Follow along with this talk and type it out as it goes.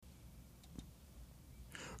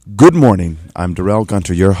Good morning. I'm Darrell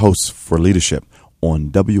Gunter, your host for Leadership on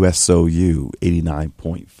WSOU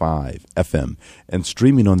 89.5 FM and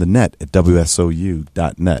streaming on the net at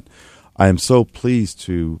WSOU.net. I am so pleased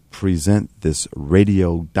to present this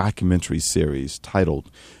radio documentary series titled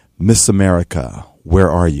Miss America, Where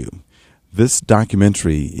Are You? This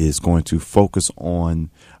documentary is going to focus on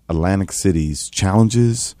Atlantic City's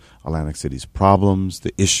challenges, Atlantic City's problems,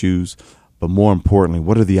 the issues, but more importantly,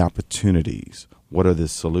 what are the opportunities? What are the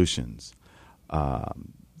solutions?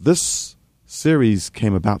 This series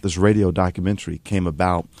came about, this radio documentary came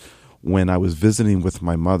about when I was visiting with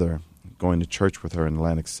my mother, going to church with her in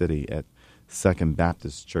Atlantic City at Second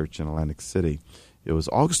Baptist Church in Atlantic City. It was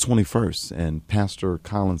August 21st, and Pastor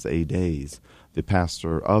Collins A. Days, the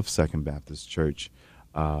pastor of Second Baptist Church,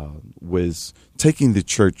 was taking the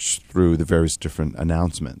church through the various different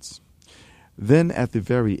announcements. Then at the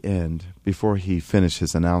very end, before he finished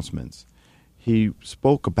his announcements, he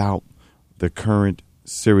spoke about the current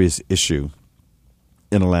serious issue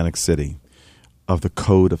in Atlantic City of the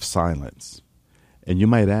code of silence. And you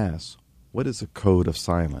might ask, what is a code of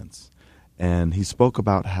silence? And he spoke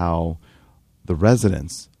about how the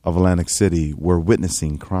residents of Atlantic City were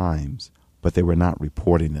witnessing crimes, but they were not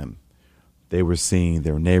reporting them. They were seeing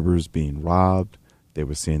their neighbors being robbed. They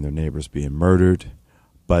were seeing their neighbors being murdered.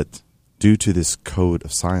 But due to this code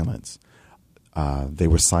of silence, they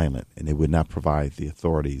were silent, and they would not provide the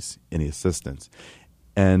authorities any assistance.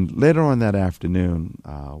 And later on that afternoon,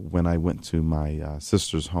 when I went to my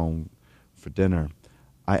sister's home for dinner,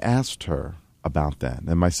 I asked her about that.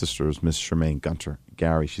 And my sister is Miss Charmaine Gunter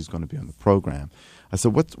Gary. She's going to be on the program. I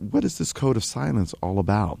said, what is this code of silence all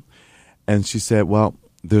about? And she said, well,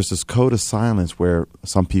 there's this code of silence where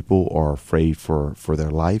some people are afraid for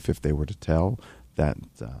their life if they were to tell, that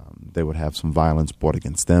they would have some violence brought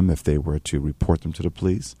against them if they were to report them to the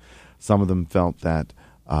police. Some of them felt that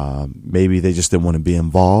maybe they just didn't want to be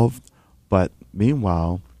involved. But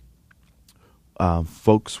meanwhile,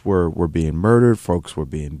 folks were being murdered, folks were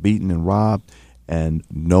being beaten and robbed, and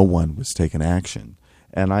no one was taking action.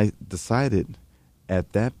 And I decided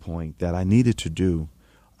at that point that I needed to do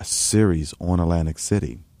a series on Atlantic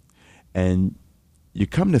City. And you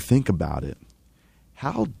come to think about it,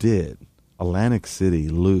 how did Atlantic City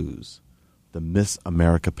lose the Miss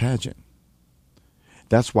America pageant?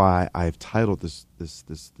 That's why I've titled this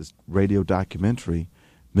radio documentary,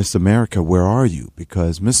 Miss America, Where Are You?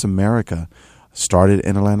 Because Miss America started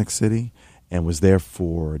in Atlantic City and was there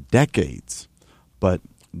for decades. But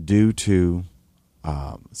due to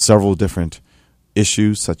several different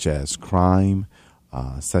issues such as crime,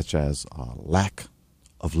 such as lack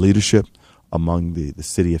of leadership among the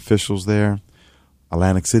city officials there,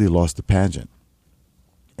 Atlantic City lost the pageant.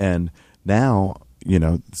 And now,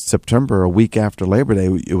 September, a week after Labor Day,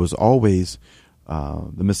 it was always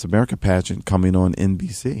the Miss America pageant coming on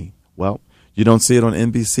NBC. Well, you don't see it on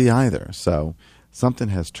NBC either. So something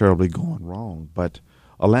has terribly gone wrong. But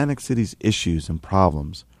Atlantic City's issues and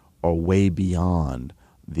problems are way beyond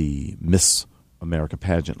the Miss America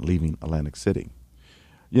pageant leaving Atlantic City.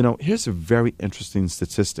 Here's a very interesting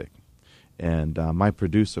statistic. And my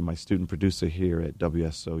student producer here at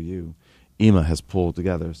WSOU, Ema, has pulled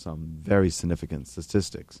together some very significant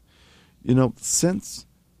statistics. Since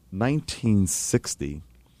 1960,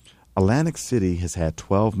 Atlantic City has had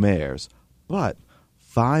 12 mayors, but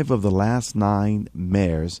 5 of the last 9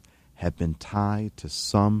 mayors have been tied to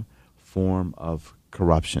some form of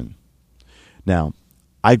corruption. Now,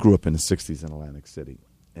 I grew up in the 60s in Atlantic City,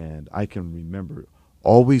 and I can remember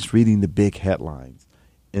always reading the big headlines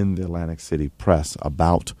in the Atlantic City press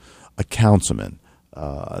about a councilman,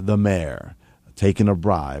 the mayor, taking a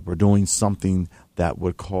bribe or doing something that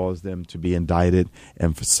would cause them to be indicted,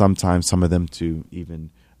 and for sometimes some of them to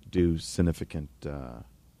even do significant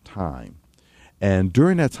time. And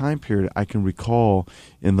during that time period, I can recall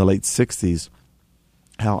in the late 60s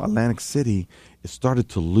how Atlantic City, it started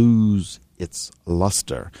to lose its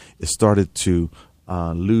luster. It started to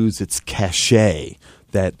lose its cachet,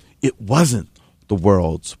 that it wasn't the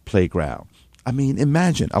world's playground. I mean,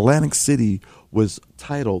 imagine Atlantic City was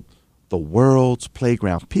titled the world's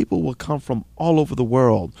playground. People will come from all over the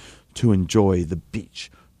world to enjoy the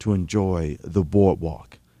beach, to enjoy the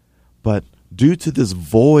boardwalk. But due to this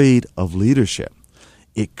void of leadership,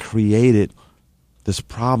 it created this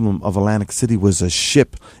problem of Atlantic City was a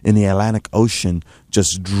ship in the Atlantic Ocean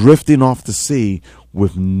just drifting off the sea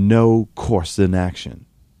with no course in action.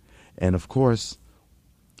 And of course,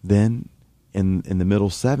 then in the middle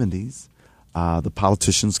 70s, the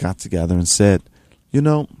politicians got together and said,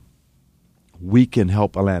 we can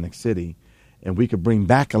help Atlantic City, and we could bring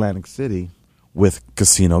back Atlantic City with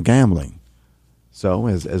casino gambling. So,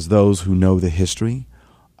 as those who know the history,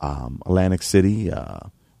 Atlantic City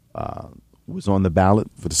was on the ballot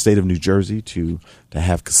for the state of New Jersey to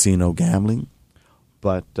have casino gambling,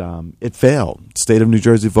 but it failed. State of New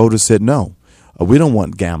Jersey voters said no, we don't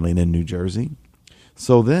want gambling in New Jersey.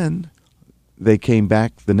 So then they came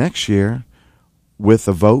back the next year with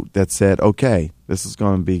a vote that said, okay, this is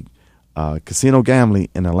going to be casino gambling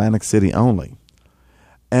in Atlantic City only.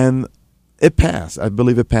 And it passed. I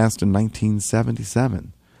believe it passed in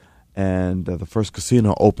 1977. And the first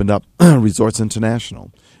casino opened up, Resorts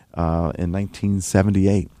International, in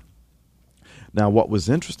 1978. Now, what was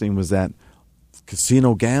interesting was that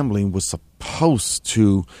casino gambling was supposed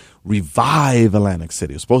to revive Atlantic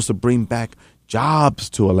City. It was supposed to bring back jobs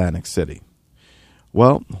to Atlantic City.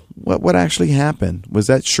 Well, what actually happened was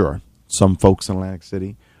that, sure, some folks in Atlantic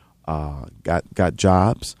City got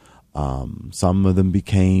jobs. Some of them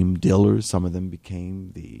became dealers. Some of them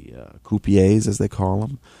became the croupiers, as they call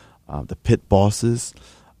them, the pit bosses.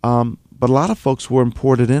 But a lot of folks were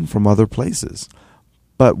imported in from other places.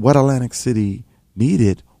 But what Atlantic City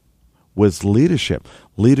needed was leadership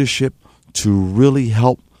to really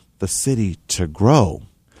help the city to grow.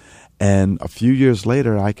 And a few years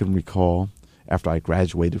later, I can recall, after I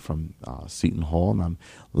graduated from Seton Hall, and I'm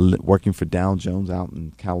working for Dow Jones out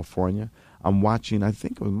in California, I'm watching, I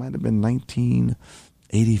think it might have been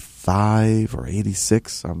 1985 or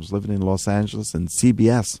 86. I was living in Los Angeles, and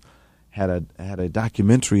CBS had a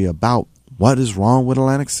documentary about what is wrong with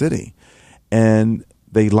Atlantic City. And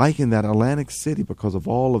they likened that Atlantic City, because of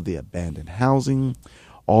all of the abandoned housing,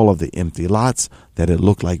 all of the empty lots, that it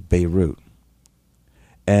looked like Beirut.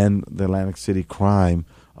 And the Atlantic City crime,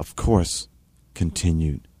 of course,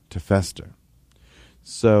 continued to fester.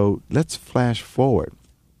 So let's flash forward.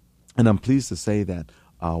 And I'm pleased to say that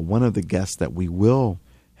one of the guests that we will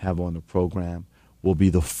have on the program will be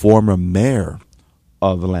the former mayor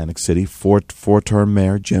of Atlantic City, four-term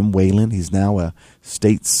mayor Jim Whalen. He's now a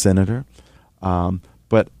state senator.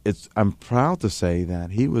 But I'm proud to say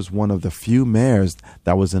that he was one of the few mayors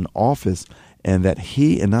that was in office and that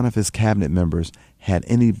he and none of his cabinet members had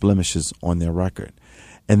any blemishes on their record.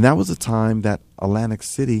 And that was a time that Atlantic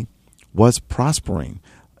City was prospering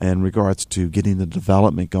in regards to getting the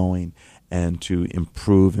development going and to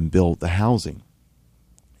improve and build the housing.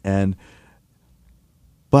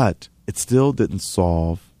 But it still didn't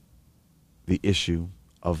solve the issue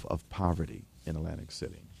of poverty in Atlantic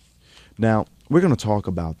City. Now, we're going to talk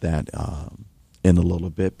about that in a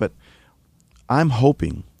little bit, but I'm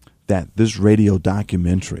hoping that this radio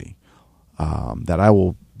documentary that I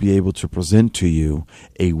will be able to present to you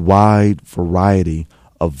a wide variety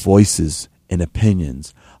of voices and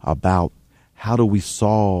opinions about how do we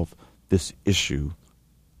solve this issue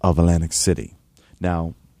of Atlantic City.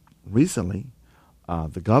 Now, recently,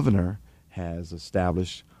 the governor has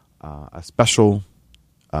established a special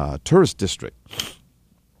tourist district,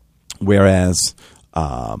 whereas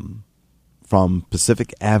from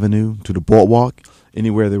Pacific Avenue to the boardwalk,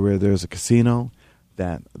 anywhere where there's a casino,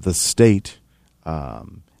 that the state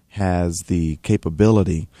has the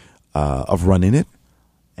capability of running it.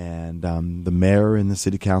 And the mayor and the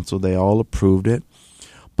city council, they all approved it.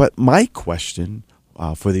 But my question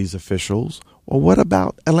for these officials, well, what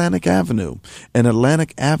about Atlantic Avenue? And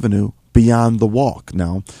Atlantic Avenue beyond the walk.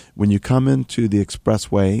 Now, when you come into the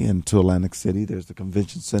expressway into Atlantic City, there's the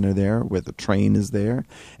convention center there where the train is there.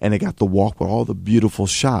 And they got the walk with all the beautiful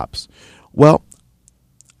shops. Well,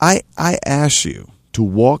 I ask you to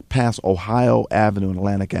walk past Ohio Avenue and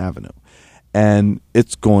Atlantic Avenue, and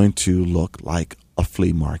it's going to look like a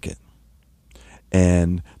flea market.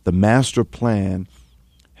 And the master plan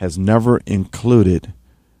has never included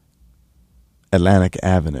Atlantic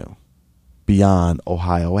Avenue beyond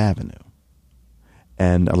Ohio Avenue.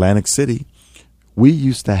 And Atlantic City, we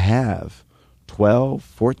used to have 12,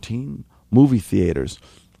 14 movie theaters,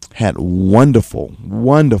 had wonderful,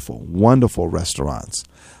 wonderful, wonderful restaurants.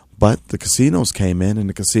 But the casinos came in, and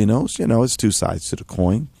the casinos, it's two sides to the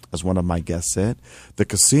coin, as one of my guests said. The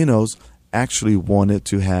casinos actually wanted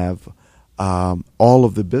to have all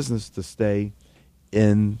of the business to stay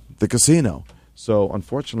in the casino. So,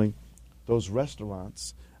 unfortunately, those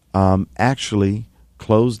restaurants actually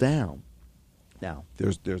closed down. Now,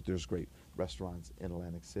 there's great restaurants in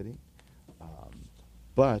Atlantic City,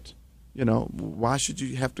 but why should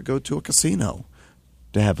you have to go to a casino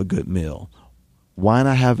to have a good meal? Why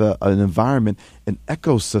not have an environment, an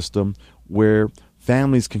ecosystem where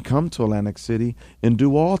families can come to Atlantic City and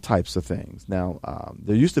do all types of things? Now,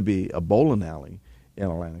 there used to be a bowling alley in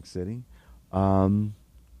Atlantic City,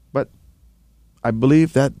 but I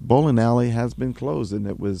believe that bowling alley has been closed, and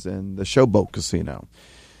it was in the Showboat Casino.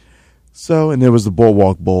 So, and there was the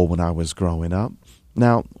Boardwalk Bowl when I was growing up.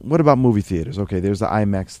 Now, what about movie theaters? Okay, there's the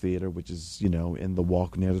IMAX theater, which is, in the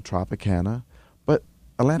walk near the Tropicana. But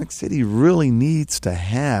Atlantic City really needs to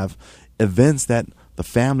have events that the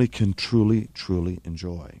family can truly, truly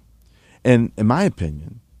enjoy. And in my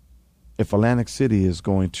opinion, if Atlantic City is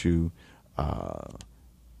going to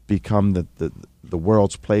become the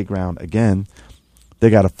world's playground again, they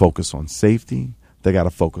got to focus on safety, they got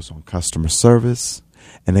to focus on customer service,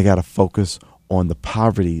 and they got to focus on the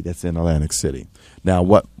poverty that's in Atlantic City. Now,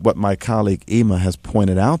 what my colleague Ema has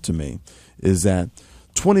pointed out to me is that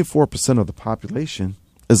 24% of the population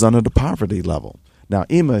is under the poverty level. Now,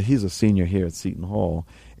 Ema, he's a senior here at Seton Hall,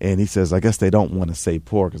 and he says, I guess they don't want to say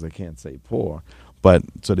poor because they can't say poor, but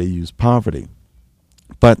so they use poverty.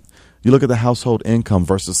 But you look at the household income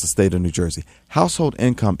versus the state of New Jersey. Household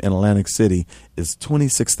income in Atlantic City is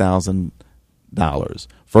 $26,000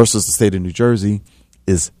 versus the state of New Jersey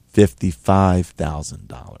is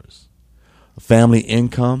 $55,000. Family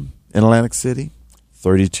income in Atlantic City,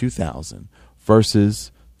 $32,000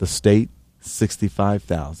 versus the state,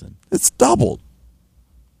 $65,000. It's doubled.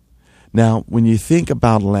 Now, when you think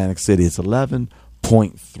about Atlantic City, it's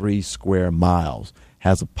 11.3 square miles,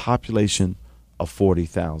 has a population of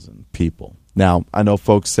 40,000 people. Now, I know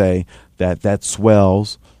folks say that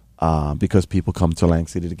swells because people come to Atlantic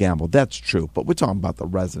City to gamble. That's true, but we're talking about the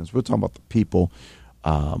residents. We're talking about the people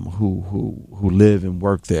who live and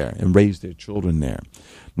work there and raise their children there.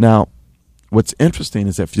 Now, what's interesting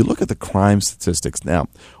is that if you look at the crime statistics, now,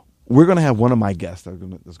 we're going to have one of my guests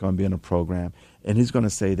that's going to be in the program, and he's going to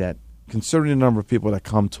say that considering the number of people that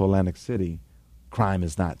come to Atlantic City, crime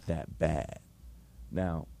is not that bad.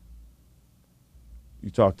 Now, you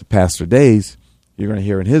talk to Pastor Days, you're going to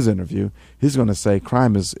hear in his interview, he's going to say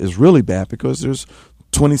crime is really bad because there's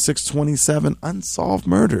 27 unsolved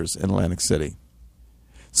murders in Atlantic City.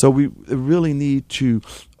 So we really need to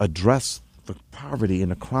address the poverty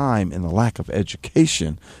and the crime and the lack of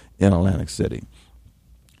education in Atlantic City.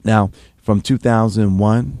 Now, from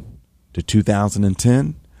 2001 to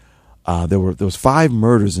 2010, there was 5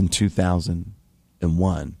 murders in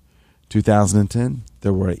 2001. 2010,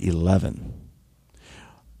 there were 11.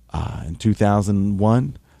 In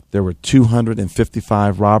 2001, there were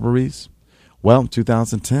 255 robberies. Well, in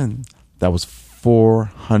 2010, that was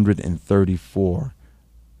 434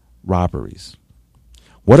 robberies.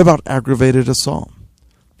 What about aggravated assault?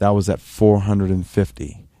 That was at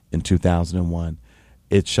 450 in 2001.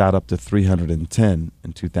 It shot up to 310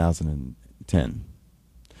 in 2010.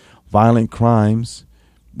 Violent crimes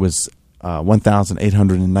was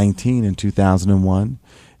 1,819 in 2001.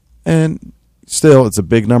 And still, it's a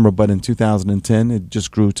big number, but in 2010, it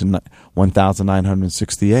just grew to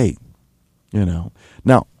 1,968.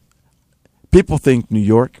 Now, people think New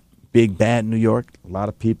York, big, bad New York, a lot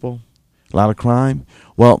of people, a lot of crime.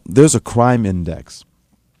 Well, there's a crime index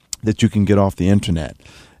that you can get off the internet.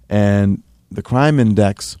 And the crime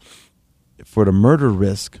index for the murder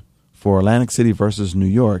risk for Atlantic City versus New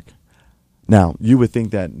York. Now, you would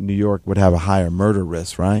think that New York would have a higher murder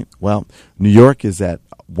risk, right? Well, New York is at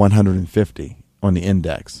 150 on the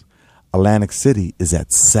index. Atlantic City is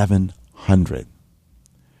at 700.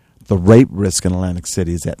 The rape risk in Atlantic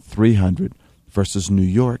City is at 300 versus New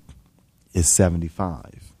York is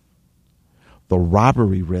 75. The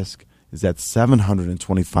robbery risk is at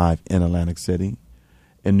 725 in Atlantic City.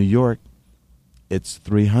 In New York, it's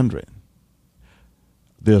 300.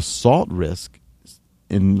 The assault risk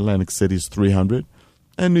in Atlantic City is 300,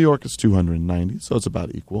 and New York is 290, so it's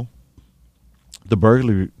about equal. The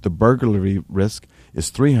burglary risk is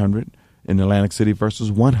 300 in Atlantic City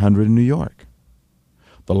versus 100 in New York.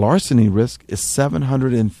 The larceny risk is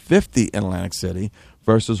 750 in Atlantic City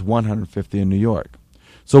versus 150 in New York.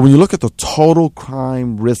 So when you look at the total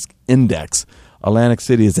crime risk index, Atlantic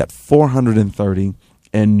City is at 430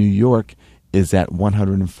 and New York is at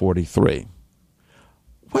 143.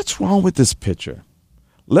 What's wrong with this picture?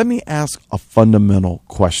 Let me ask a fundamental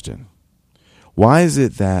question. Why is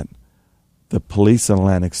it that the police in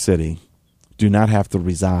Atlantic City do not have to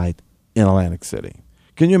reside in Atlantic City?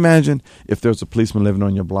 Can you imagine if there's a policeman living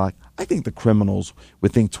on your block? I think the criminals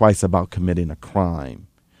would think twice about committing a crime,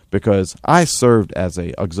 because I served as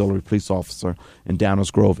an auxiliary police officer in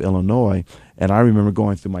Downers Grove, Illinois, and I remember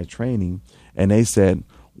going through my training, and they said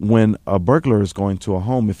when a burglar is going to a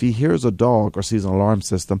home, if he hears a dog or sees an alarm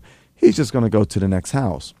system, he's just going to go to the next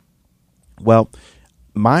house. Well,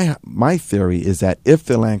 my theory is that if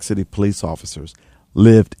the Atlantic City police officers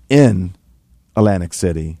lived in Atlantic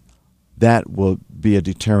City, that will be a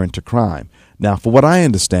deterrent to crime. Now, for what I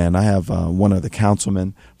understand, I have one of the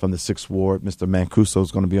councilmen from the 6th Ward, Mr. Mancuso,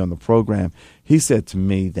 is going to be on the program. He said to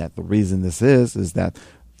me that the reason this is that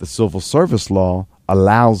the civil service law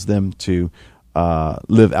allows them to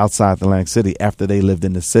live outside Atlantic City after they lived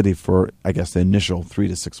in the city for, I guess, the initial 3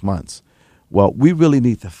 to 6 months. Well, we really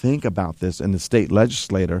need to think about this in the state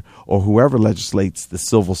legislature or whoever legislates the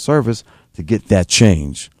civil service to get that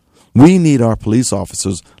change. We need our police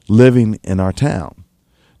officers living in our town.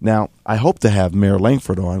 Now, I hope to have Mayor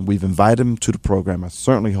Langford on. We've invited him to the program. I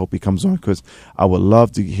certainly hope he comes on because I would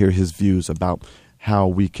love to hear his views about how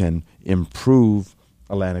we can improve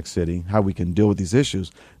Atlantic City, how we can deal with these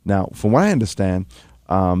issues. Now, from what I understand,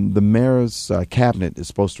 the mayor's cabinet is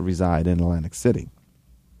supposed to reside in Atlantic City.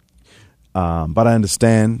 But I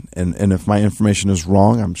understand, and if my information is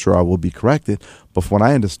wrong, I'm sure I will be corrected, but from what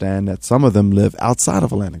I understand, that some of them live outside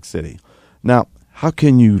of Atlantic City. Now, how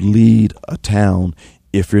can you lead a town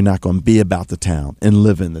if you're not going to be about the town and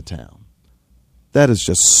live in the town? That is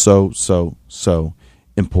just so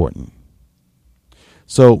important.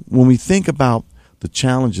 So when we think about the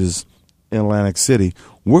challenges in Atlantic City,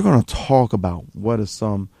 we're going to talk about what are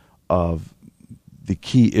some of the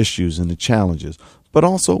key issues and the challenges, but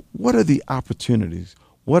also what are the opportunities,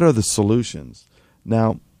 what are the solutions.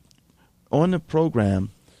 Now, on the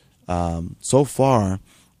program, so far,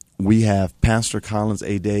 we have Pastor Collins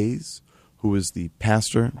A. Days, who is the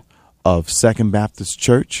pastor of Second Baptist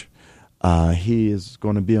Church. He is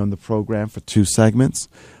going to be on the program for 2 segments.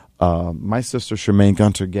 My sister, Charmaine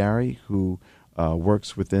Gunter Gary, who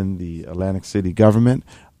works within the Atlantic City government,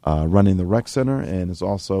 running the Rec Center, and is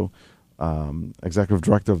also executive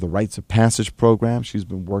director of the Rites of Passage program. She's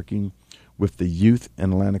been working with the youth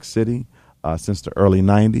in Atlantic City since the early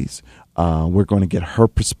 90s. We're going to get her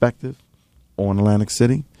perspective on Atlantic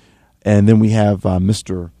City. And then we have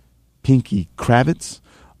Mr. Pinky Kravitz,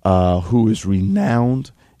 who is renowned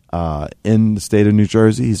in the state of New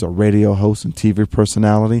Jersey. He's a radio host and TV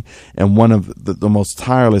personality and one of the most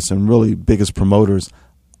tireless and really biggest promoters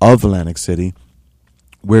of Atlantic City.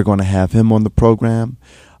 We're going to have him on the program.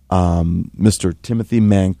 Mr. Timothy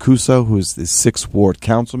Mancuso, who is the 6th Ward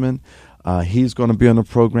councilman, he's going to be on the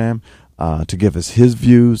program to give us his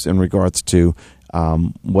views in regards to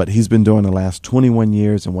what he's been doing the last 21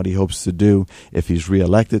 years and what he hopes to do if he's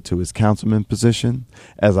reelected to his councilman position.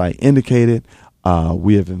 As I indicated,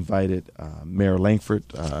 we have invited Mayor Langford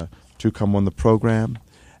to come on the program,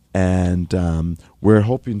 and we're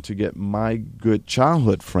hoping to get my good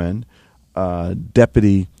childhood friend,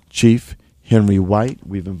 Deputy Chief Henry White.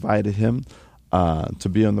 We've invited him to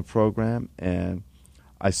be on the program, and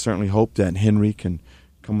I certainly hope that Henry can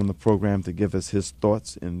come on the program to give us his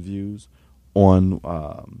thoughts and views on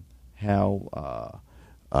how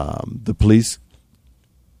the police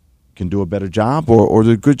can do a better job or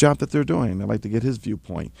the good job that they're doing. I'd like to get his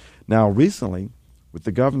viewpoint. Now, recently, with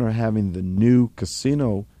the governor having the new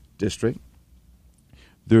casino district,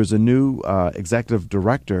 there's a new executive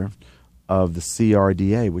director of the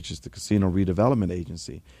CRDA, which is the Casino Redevelopment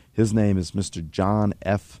Agency. His name is Mr. John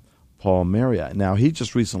F. Palmeria. Now, he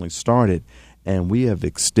just recently started, and we have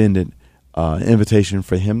extended an invitation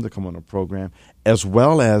for him to come on the program, as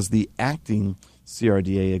well as the acting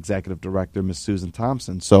CRDA Executive Director, Ms. Susan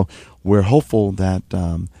Thompson. So we're hopeful that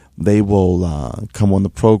they will come on the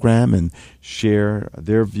program and share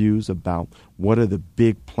their views about what are the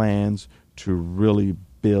big plans to really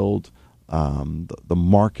build the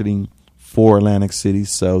marketing for Atlantic City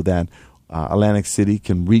so that Atlantic City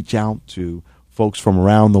can reach out to folks from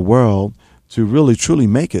around the world to really, truly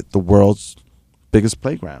make it the world's biggest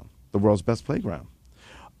playground, the world's best playground.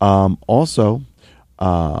 Also,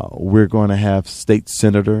 we're going to have State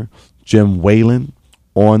Senator Jim Whalen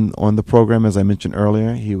on the program. As I mentioned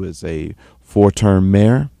earlier, he was a 4-term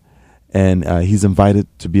mayor, and he's invited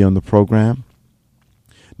to be on the program.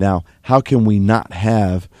 Now, how can we not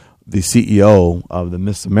have the CEO of the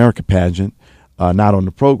Miss America pageant not on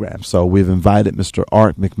the program? So we've invited Mr.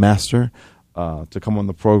 Art McMaster to come on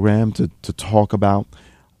the program to talk about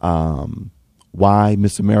why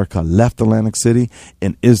Miss America left Atlantic City,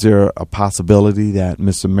 and is there a possibility that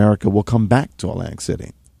Miss America will come back to Atlantic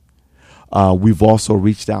City? We've also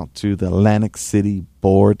reached out to the Atlantic City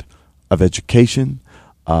Board of Education.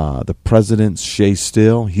 The president, Shay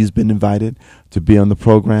Still, he's been invited to be on the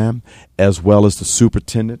program, as well as the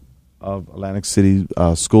superintendent of Atlantic City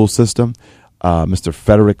school system, Mr.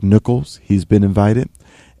 Frederick Nichols. He's been invited.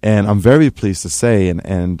 And I'm very pleased to say,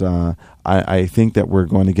 and I think that we're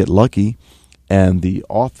going to get lucky, and the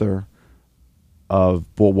author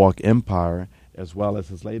of Boardwalk Empire, as well as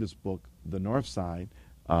his latest book, The North Side,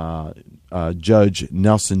 Judge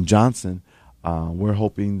Nelson Johnson, we're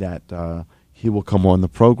hoping that he will come on the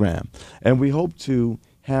program. And we hope to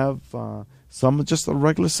have some just the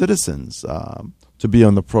regular citizens to be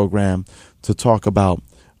on the program to talk about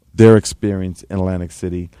their experience in Atlantic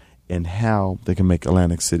City and how they can make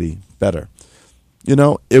Atlantic City better. You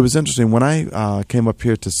know, it was interesting. When I came up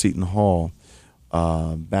here to Seton Hall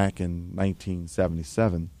back in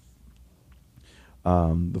 1977,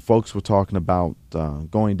 the folks were talking about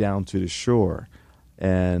going down to the shore.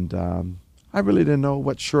 And I really didn't know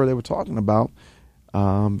what shore they were talking about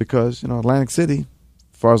because, you know, Atlantic City,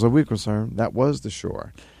 as far as we're concerned, that was the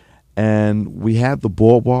shore. And we had the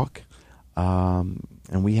boardwalk, and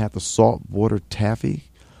we had the saltwater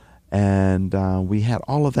taffy, and we had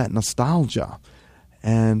all of that nostalgia.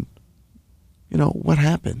 And, you know, what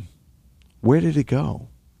happened? Where did it go?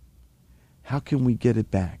 How can we get it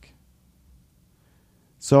back?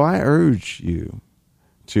 So I urge you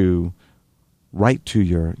to write to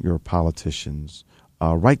your politicians,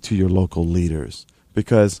 write to your local leaders,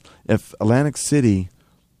 because if Atlantic City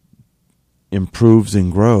improves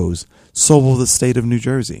and grows, so will the state of New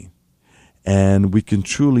Jersey. And we can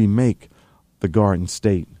truly make the Garden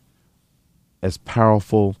State as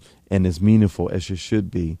powerful and as meaningful as it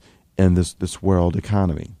should be in this world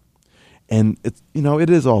economy. And it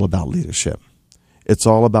is all about leadership. It's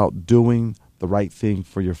all about doing the right thing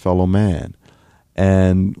for your fellow man.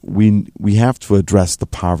 And we have to address the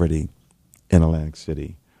poverty in Atlantic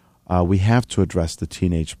City. We have to address the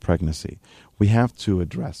teenage pregnancy. We have to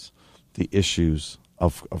address the issues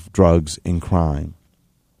of drugs and crime.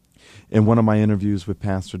 In one of my interviews with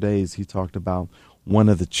Pastor Days, he talked about one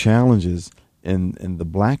of the challenges in the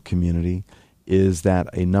black community is that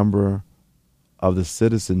a number of the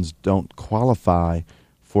citizens don't qualify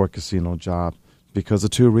for a casino job because of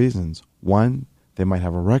two reasons. One, they might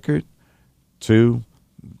have a record. Two,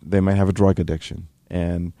 they might have a drug addiction.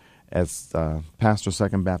 And as pastor of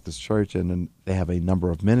Second Baptist Church, and they have a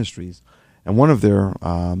number of ministries, and one of their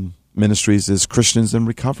ministries is Christians in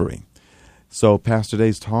Recovery. So Pastor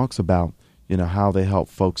Days talks about, how they help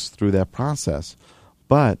folks through that process.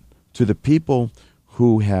 But to the people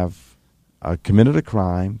who have committed a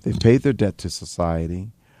crime, they've paid their debt to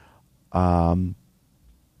society,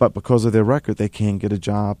 but because of their record, they can't get a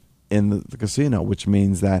job in the casino, which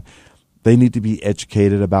means that they need to be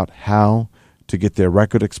educated about how to get their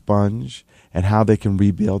record expunged and how they can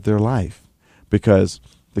rebuild their life. Because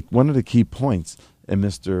one of the key points in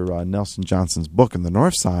Mr. Nelson Johnson's book, In the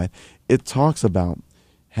North Side, it talks about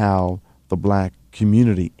how the black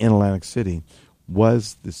community in Atlantic City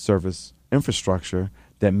was the service infrastructure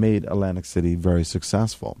that made Atlantic City very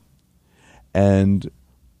successful. And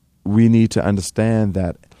we need to understand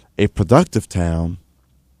that a productive town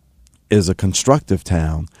is a constructive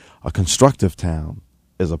town. A constructive town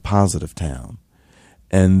is a positive town.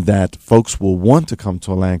 And that folks will want to come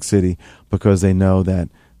to Atlantic City because they know that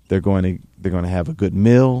they're going to have a good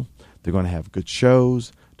meal, they're going to have good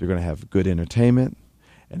shows, they're going to have good entertainment,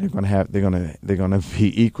 and they're going to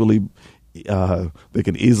be equally they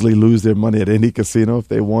can easily lose their money at any casino if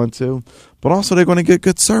they want to, but also they're going to get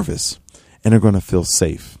good service and they're going to feel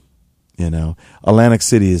safe. Atlantic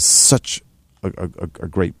City is such a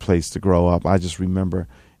great place to grow up. I just remember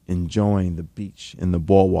enjoying the beach and the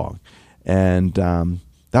boardwalk, and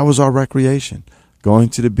that was our recreation: going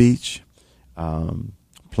to the beach,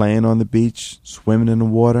 playing on the beach, swimming in the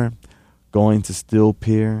water, going to Still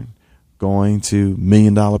Pier, going to $1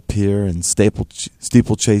 Million Pier and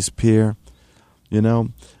Steeplechase Pier.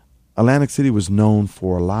 Atlantic City was known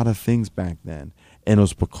for a lot of things back then, and it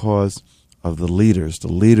was because of the leaders. The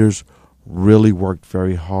leaders really worked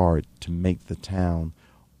very hard to make the town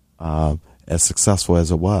as successful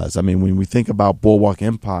as it was. I mean, when we think about Boardwalk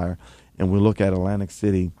Empire and we look at Atlantic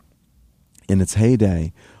City in its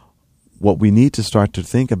heyday, what we need to start to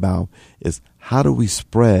think about is how do we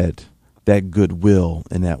spread that goodwill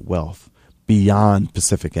and that wealth beyond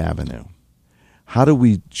Pacific Avenue? How do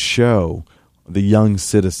we show the young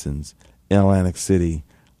citizens in Atlantic City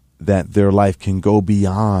that their life can go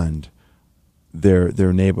beyond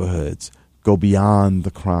their neighborhoods, go beyond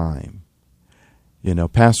the crime?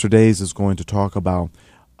 Pastor Days is going to talk about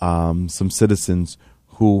some citizens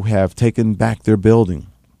who have taken back their building.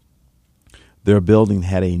 Their building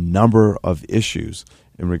had a number of issues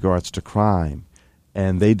in regards to crime,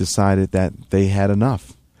 and they decided that they had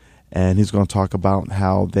enough. And he's going to talk about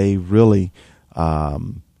how they really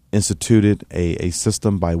instituted a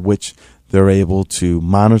system by which they're able to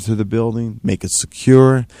monitor the building, make it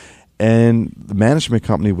secure. And the management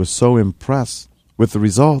company was so impressed with the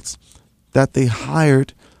results that they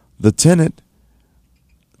hired the tenant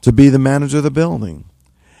to be the manager of the building.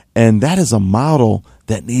 And that is a model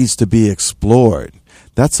that needs to be explored.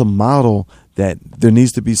 That's a model that there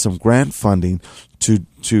needs to be some grant funding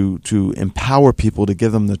to empower people, to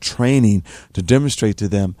give them the training, to demonstrate to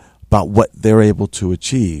them about what they're able to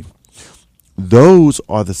achieve. Those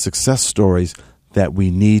are the success stories that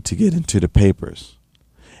we need to get into the papers.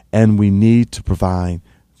 And we need to provide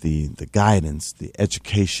the guidance, the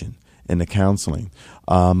education, and the counseling.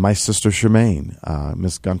 My sister Charmaine,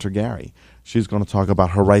 Miss Gunter Gary, she's going to talk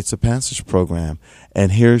about her Rites of Passage program.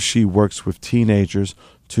 And here she works with teenagers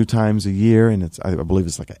 2 times a year, and I believe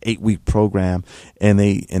it's like an 8-week program. And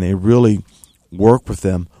they really work with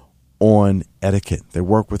them on etiquette. They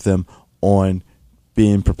work with them on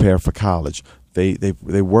being prepared for college. They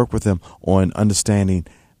work with them on understanding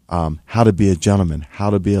how to be a gentleman, how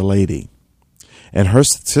to be a lady. And her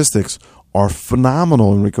statistics are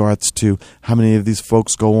phenomenal in regards to how many of these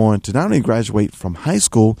folks go on to not only graduate from high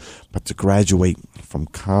school, but to graduate from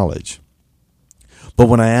college. But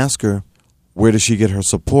when I ask her, where does she get her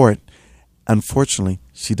support? Unfortunately,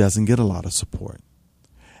 she doesn't get a lot of support.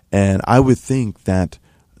 And I would think that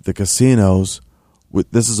the casinos,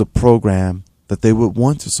 this is a program that they would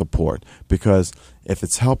want to support, because if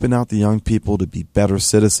it's helping out the young people to be better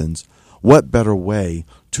citizens, what better way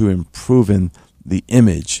to improving the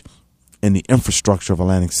image and the infrastructure of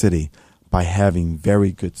Atlantic City by having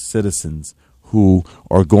very good citizens who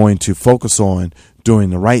are going to focus on doing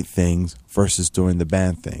the right things versus doing the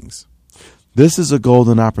bad things. This is a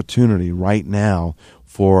golden opportunity right now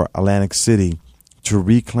for Atlantic City to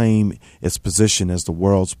reclaim its position as the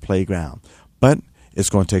world's playground. But it's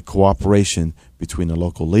going to take cooperation between the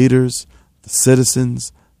local leaders, the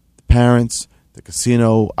citizens, the parents, the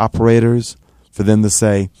casino operators, for them to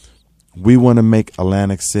say, we want to make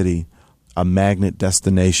Atlantic City a magnet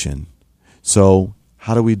destination. So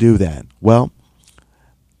how do we do that? Well,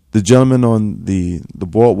 the gentlemen on the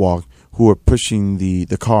boardwalk who are pushing the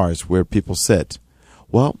cars where people sit,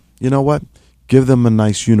 well, you know what? Give them a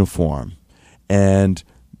nice uniform and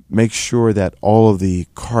make sure that all of the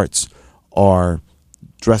carts are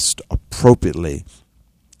dressed appropriately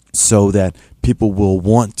so that people will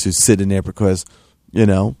want to sit in there because,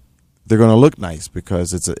 they're going to look nice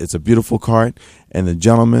because it's a beautiful cart, and the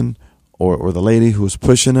gentleman or the lady who's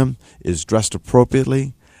pushing them is dressed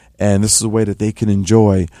appropriately, and this is a way that they can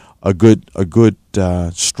enjoy a good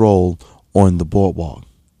stroll on the boardwalk.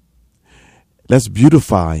 Let's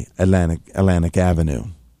beautify Atlantic Avenue.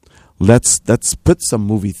 Let's put some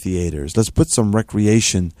movie theaters. Let's put some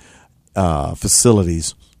recreation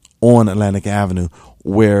facilities on Atlantic Avenue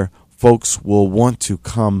where folks will want to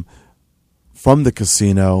come from the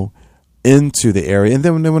casino into the area, and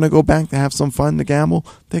then when they want to go back to have some fun to gamble,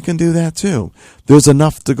 they can do that too. There's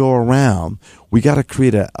enough to go around. We got to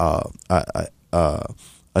create a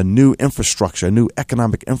new infrastructure, a new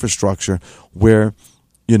economic infrastructure where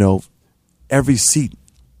every seat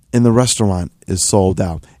in the restaurant is sold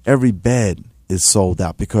out, every bed is sold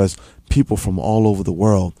out, because people from all over the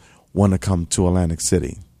world want to come to Atlantic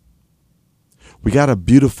City. We got to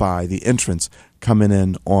beautify the entrance coming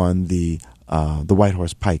in on the White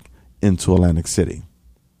Horse Pike into Atlantic City.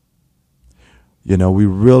 We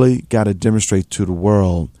really got to demonstrate to the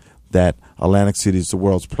world that Atlantic City is the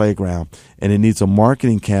world's playground, and it needs a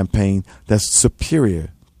marketing campaign that's superior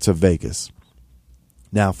to Vegas.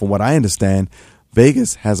 Now, from what I understand,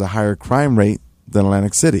 Vegas has a higher crime rate than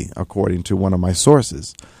Atlantic City, according to one of my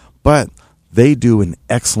sources. But they do an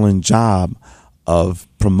excellent job of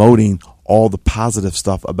promoting all the positive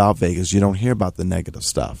stuff about Vegas. You don't hear about the negative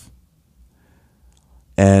stuff.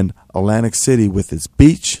 And Atlantic City, with its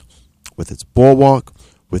beach, with its boardwalk,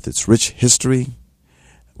 with its rich history,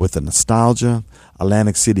 with the nostalgia,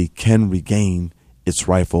 Atlantic City can regain its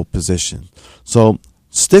rightful position. So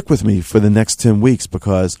stick with me for the next 10 weeks,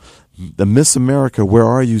 because the Miss America Where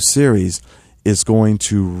Are You series is going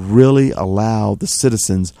to really allow the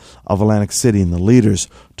citizens of Atlantic City and the leaders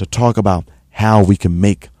to talk about how we can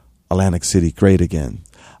make Atlantic City great again.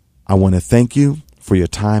 I want to thank you for your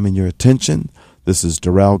time and your attention. This is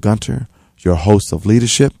Darrell Gunter, your host of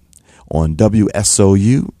Leadership on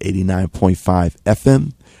WSOU 89.5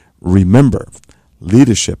 FM. Remember,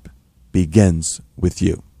 leadership begins with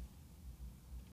you.